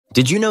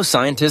Did you know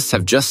scientists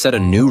have just set a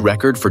new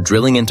record for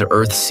drilling into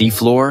Earth's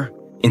seafloor?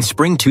 In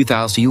spring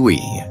 2000 UE.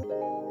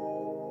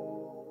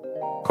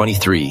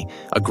 23.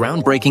 A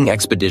groundbreaking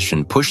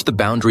expedition pushed the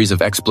boundaries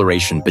of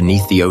exploration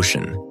beneath the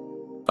ocean.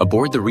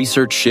 Aboard the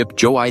research ship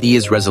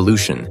JOIDES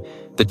Resolution,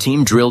 the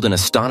team drilled an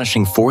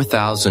astonishing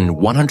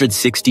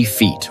 4,160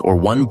 feet, or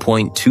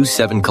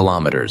 1.27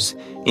 kilometers,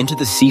 into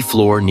the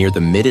seafloor near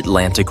the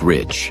mid-Atlantic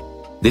ridge.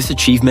 This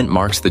achievement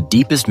marks the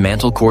deepest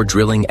mantle core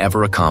drilling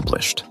ever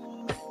accomplished.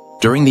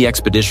 During the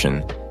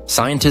expedition,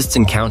 scientists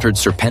encountered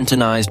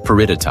serpentinized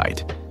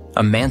peridotite,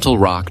 a mantle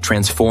rock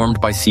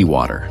transformed by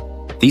seawater.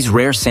 These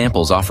rare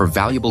samples offer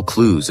valuable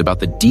clues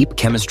about the deep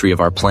chemistry of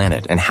our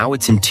planet and how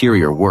its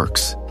interior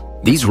works.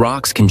 These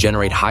rocks can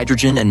generate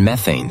hydrogen and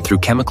methane through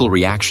chemical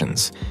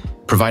reactions,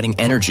 providing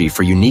energy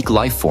for unique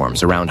life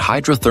forms around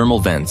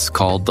hydrothermal vents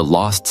called the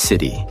Lost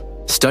City.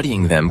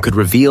 Studying them could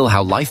reveal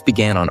how life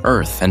began on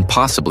Earth and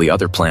possibly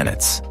other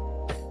planets.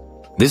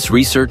 This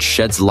research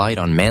sheds light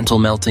on mantle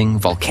melting,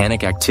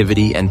 volcanic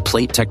activity, and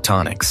plate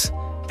tectonics,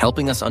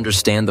 helping us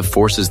understand the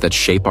forces that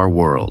shape our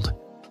world.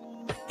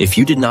 If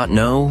you did not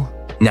know,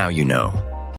 now you know.